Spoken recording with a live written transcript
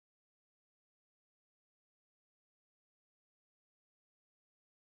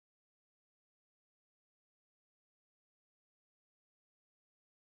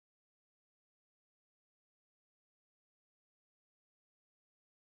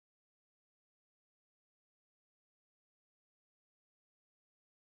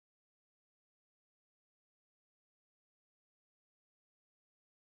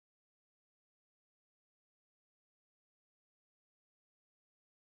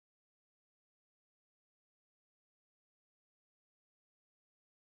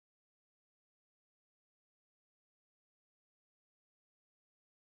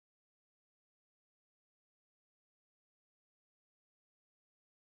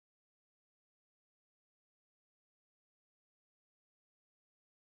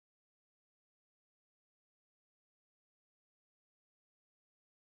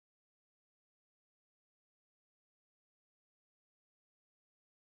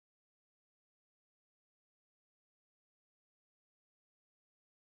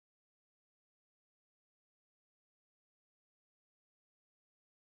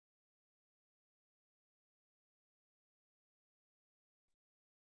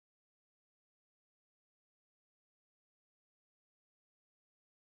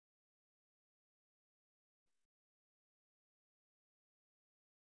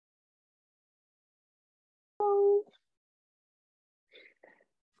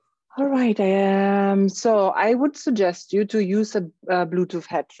All right. So I would suggest you to use a Bluetooth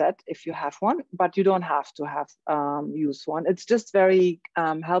headset if you have one, but you don't have to have use one. It's just very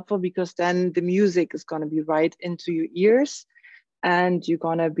helpful because then the music is going to be right into your ears, and you're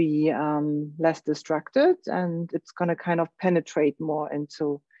going to be less distracted, and it's going to kind of penetrate more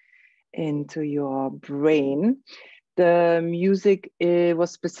into your brain. The music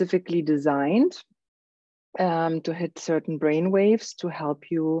was specifically designed to hit certain brain waves to help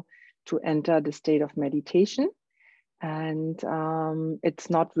you to enter the state of meditation. And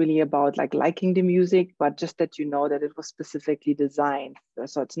it's not really about like liking the music, but just that you know that it was specifically designed.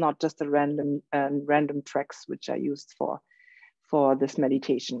 So it's not just a random tracks which I used for this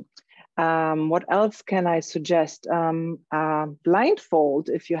meditation. What else can I suggest? Blindfold,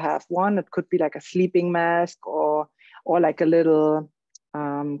 if you have one. It could be like a sleeping mask or like a little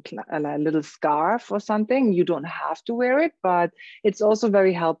scarf or something. You don't have to wear it, but it's also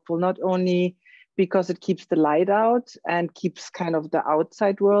very helpful, not only because it keeps the light out and keeps kind of the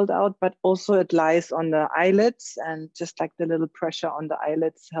outside world out, but also it lies on the eyelids, and just like the little pressure on the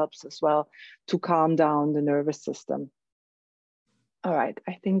eyelids helps as well to calm down the nervous system. All right,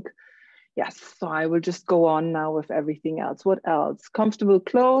 I think, yes, so I will just go on now with everything else. What else? Comfortable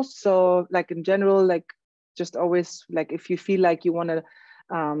clothes. So like in general, like just always, like if you feel like you want to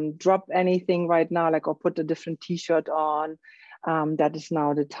drop anything right now, like or put a different t-shirt on, that is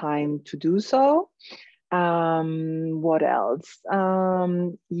now the time to do so. What else?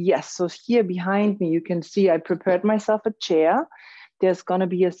 Yes, so here behind me, you can see I prepared myself a chair. There's going to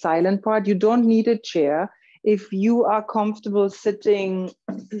be a silent part. You don't need a chair. If you are comfortable sitting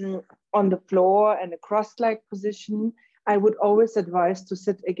on the floor in a cross-leg position, I would always advise to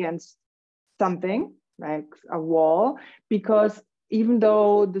sit against something like a wall, because even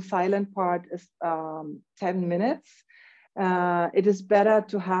though the silent part is 10 minutes, it is better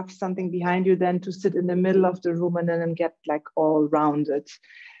to have something behind you than to sit in the middle of the room and then get like all rounded.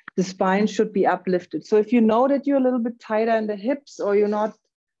 The spine should be uplifted. So if you know that you're a little bit tighter in the hips, or you're not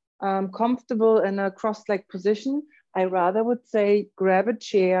comfortable in a cross-leg position, I rather would say grab a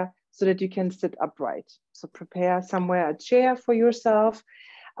chair so that you can sit upright. So prepare somewhere a chair for yourself.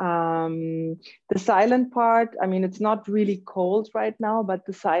 The silent part, I mean, it's not really cold right now, but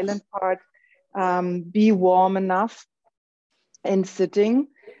the silent part, be warm enough in sitting,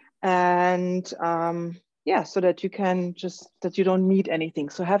 and yeah, so that you can that you don't need anything.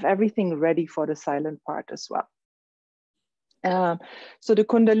 So have everything ready for the silent part as well. So the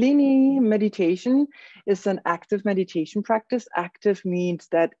Kundalini meditation is an active meditation practice. Active means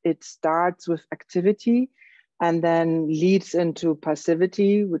that it starts with activity and then leads into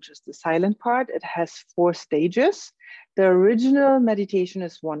passivity, which is the silent part. It has 4 stages. The original meditation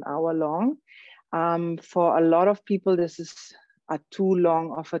is 1 hour long. For a lot of people, this is too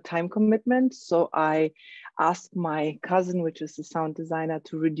long of a time commitment. So I asked my cousin, which is a sound designer,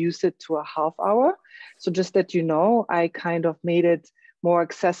 to reduce it to a half hour. So just that you know, I kind of made it more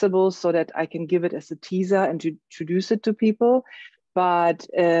accessible so that I can give it as a teaser and to introduce it to people. But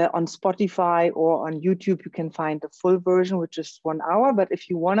on Spotify or on YouTube, you can find the full version, which is 1 hour. But if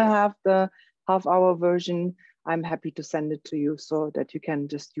you want to have the half-hour version, I'm happy to send it to you so that you can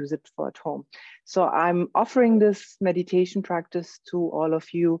just use it for at home. So I'm offering this meditation practice to all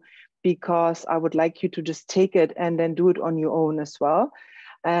of you because I would like you to just take it and then do it on your own as well.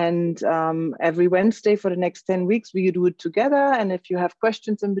 And every Wednesday for the next 10 weeks, we do it together. And if you have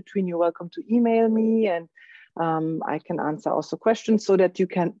questions in between, you're welcome to email me, and I can answer also questions so that you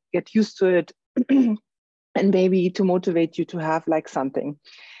can get used to it and maybe to motivate you to have like something.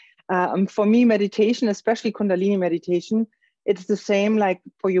 For me, meditation, especially Kundalini meditation, it's the same like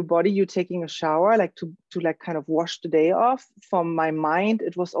for your body, you're taking a shower, like to like kind of wash the day off. For my mind,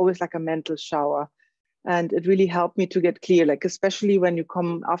 it was always like a mental shower. And it really helped me to get clear, like especially when you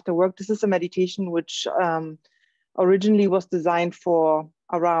come after work. This is a meditation which originally was designed for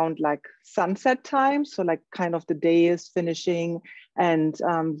around like sunset time. So like kind of the day is finishing and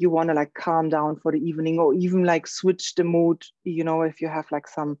you want to like calm down for the evening, or even like switch the mood, you know, if you have like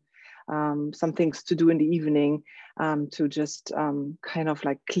some things to do in the evening, to just kind of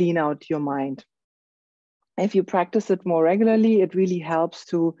like clean out your mind. If you practice it more regularly, it really helps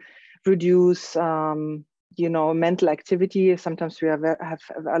to reduce you know, mental activity. Sometimes we have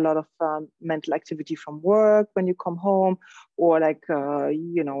a lot of mental activity from work when you come home, or like,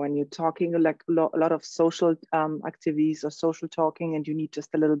 you know, when you're talking, like a lot of social activities or social talking, and you need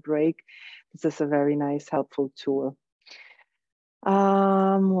just a little break. This is a very nice, helpful tool.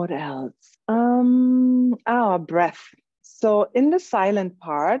 What else? Our breath. So in the silent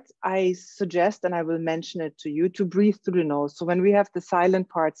part, I suggest, and I will mention it to you, to breathe through the nose. So when we have the silent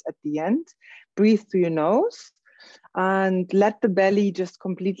parts at the end, breathe through your nose and let the belly just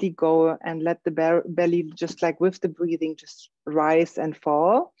completely go, and let the belly just like with the breathing just rise and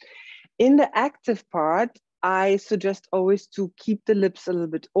fall. In the active part, I suggest always to keep the lips a little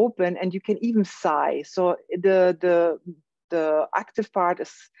bit open, and you can even sigh. So the active part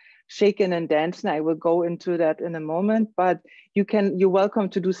is shaking and dancing. I will go into that in a moment, but you're welcome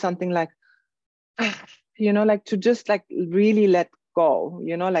to do something like, like to just like really let go,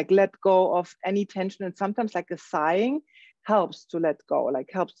 like let go of any tension. And sometimes like a sighing helps to let go, like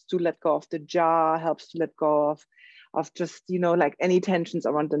helps to let go of the jaw, helps to let go of just, like any tensions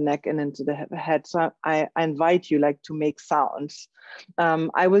around the neck and into the head. So I invite you like to make sounds.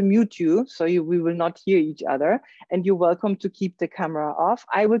 I will mute you, so we will not hear each other, and you're welcome to keep the camera off.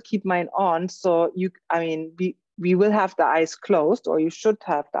 I will keep mine on. So we will have the eyes closed, or you should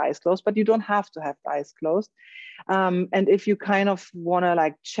have the eyes closed, but you don't have to have the eyes closed. And if you kind of want to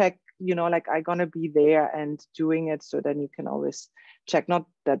like check, like I'm going to be there and doing it, so then you can always check, not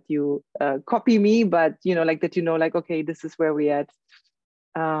that you copy me, but, like that, like, okay, this is where we're at.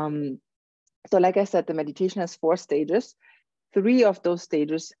 So like I said, the meditation has 4 stages. 3 of those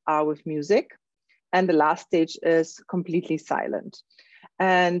stages are with music, and the last stage is completely silent.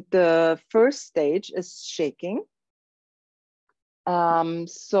 And the first stage is shaking.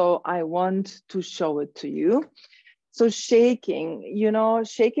 So I want to show it to you. So shaking,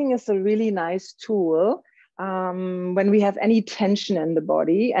 shaking is a really nice tool when we have any tension in the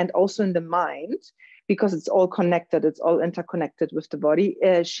body and also in the mind, because it's all connected, it's all interconnected with the body.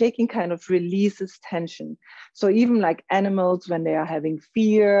 Shaking kind of releases tension. So even like animals, when they are having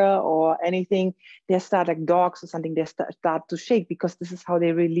fear or anything, they start, like dogs or something, they start to shake, because this is how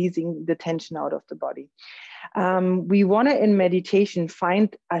they're releasing the tension out of the body. We want to, in meditation,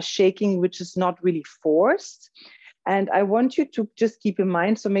 find a shaking which is not really forced. And I want you to just keep in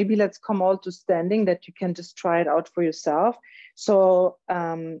mind, so maybe let's come all to standing, that you can just try it out for yourself. So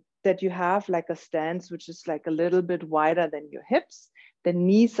that you have like a stance which is like a little bit wider than your hips. The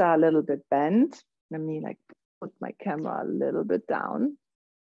knees are a little bit bent. Let me like put my camera a little bit down.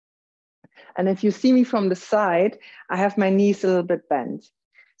 And if you see me from the side, I have my knees a little bit bent.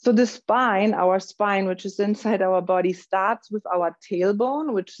 So the spine, our spine, which is inside our body, starts with our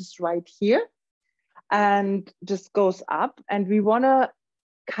tailbone, which is right here, and just goes up. And we want to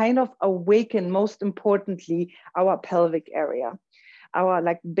kind of awaken, most importantly, our pelvic area, our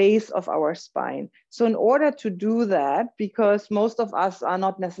like base of our spine. So in order to do that, because most of us are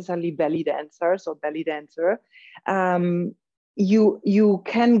not necessarily belly dancers or belly dancer, you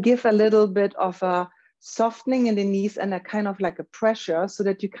can give a little bit of a softening in the knees and a kind of like a pressure, so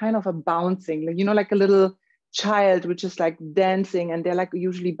that you kind of are bouncing, like a little child which is like dancing, and they're like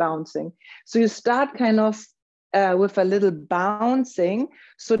usually bouncing. So you start kind of with a little bouncing,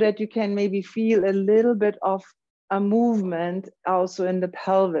 so that you can maybe feel a little bit of a movement also in the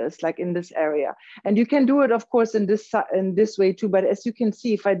pelvis, like in this area. And you can do it, of course, in this way too. But as you can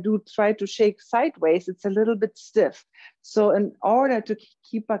see, if I do try to shake sideways, it's a little bit stiff. So in order to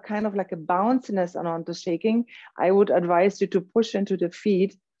keep a kind of like a bounciness around the shaking, I would advise you to push into the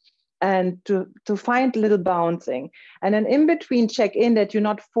feet and to find a little bouncing. And then in between, check in that you're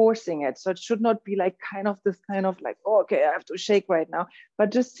not forcing it. So it should not be like kind of this kind of like, oh, okay, I have to shake right now.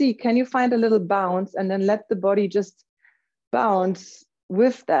 But just see, can you find a little bounce, and then let the body just bounce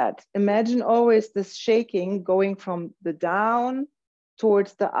with that. Imagine always this shaking going from the down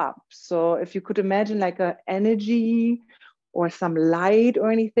towards the up. So if you could imagine like an energy or some light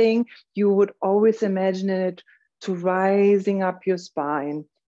or anything, you would always imagine it to rising up your spine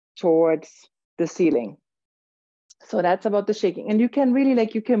towards the ceiling. So that's about the shaking. And you can really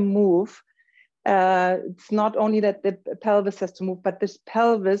you can move. It's not only that the pelvis has to move, but this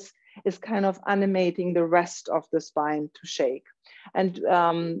pelvis is kind of animating the rest of the spine to shake. And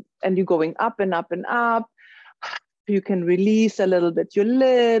you're going up and up and up. You can release a little bit your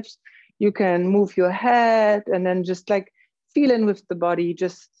lips. You can move your head, and then just like feeling with the body,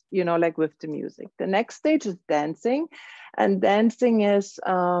 just, like with the music. The next stage is dancing. And dancing is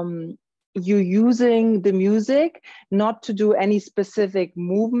you using the music not to do any specific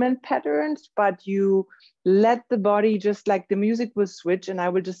movement patterns, but you let the body just like the music will switch. And I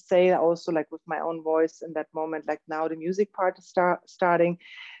will just say also like with my own voice in that moment, like now the music part is starting.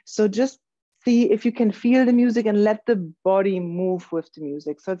 So just see if you can feel the music and let the body move with the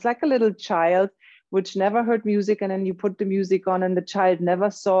music. So it's like a little child which never heard music, and then you put the music on and the child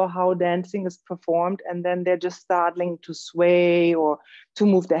never saw how dancing is performed, and then they're just starting to sway or to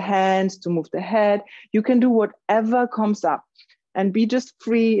move their hands, to move their head. You can do whatever comes up and be just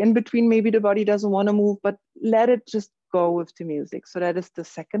free in between. Maybe the body doesn't want to move, but let it just go with the music. So that is the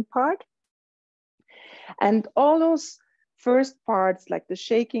second part. And all those first parts, like the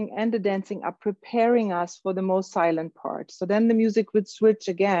shaking and the dancing, are preparing us for the most silent part. So then the music would switch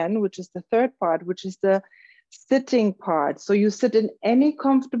again, which is the third part, which is the sitting part. So you sit in any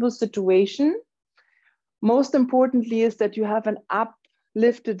comfortable situation. Most importantly is that you have an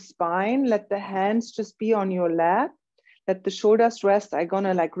uplifted spine. Let the hands just be on your lap. Let the shoulders rest. I'm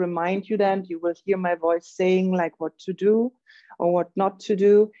gonna like remind you then, you will hear my voice saying like what to do or what not to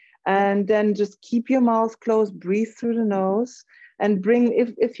do. And then just keep your mouth closed, breathe through the nose, and bring,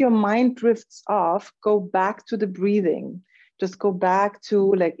 if your mind drifts off, go back to the breathing. Just go back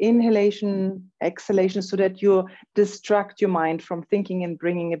to like inhalation, exhalation, so that you distract your mind from thinking and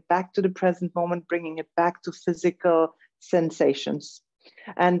bringing it back to the present moment, bringing it back to physical sensations.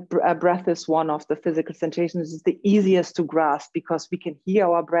 And breath is one of the physical sensations. It's the easiest to grasp because we can hear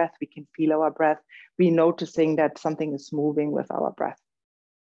our breath, we can feel our breath, we're noticing that something is moving with our breath.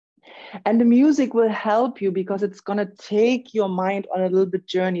 And the music will help you because it's going to take your mind on a little bit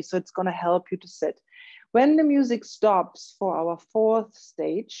journey. So it's going to help you to sit. When the music stops for our fourth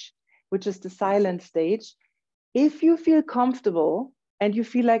stage, which is the silent stage, if you feel comfortable and you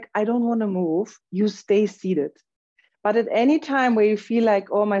feel like I don't want to move, you stay seated. But at any time where you feel like,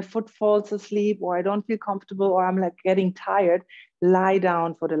 oh, my foot falls asleep, or I don't feel comfortable, or I'm like getting tired, lie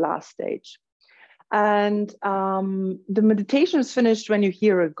down for the last stage. And the meditation is finished when you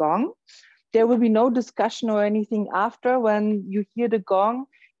hear a gong. There will be no discussion or anything after. When you hear the gong,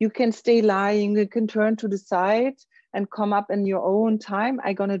 you can stay lying, you can turn to the side and come up in your own time.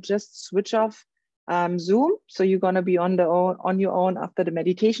 I'm gonna just switch off Zoom. So you're gonna be on your own after the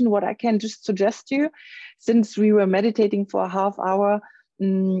meditation. What I can just suggest to you, since we were meditating for a half hour,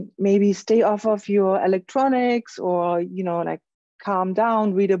 maybe stay off of your electronics, or, you know, like calm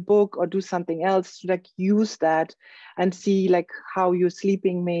down, read a book, or do something else to like use that and see like how you're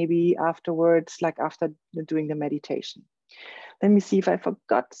sleeping maybe afterwards, like after doing the meditation. Let me see if I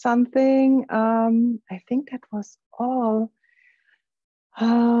forgot something. I think that was all.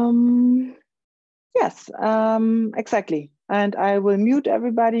 Yes, exactly. And I will mute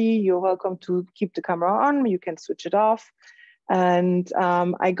everybody. You're welcome to keep the camera on. You can switch it off. And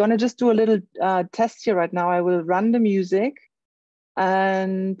I'm gonna just do a little test here right now. I will run the music.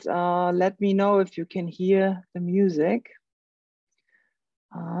 And let me know if you can hear the music.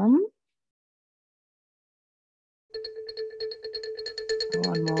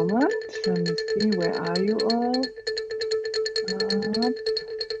 One moment, let me see, where are you all?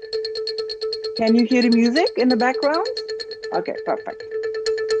 Can you hear the music in the background? Okay, perfect.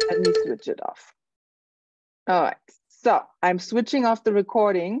 Let me switch it off. All right, so I'm switching off the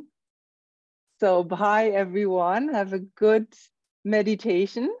recording. So bye everyone, have a good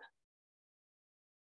meditation.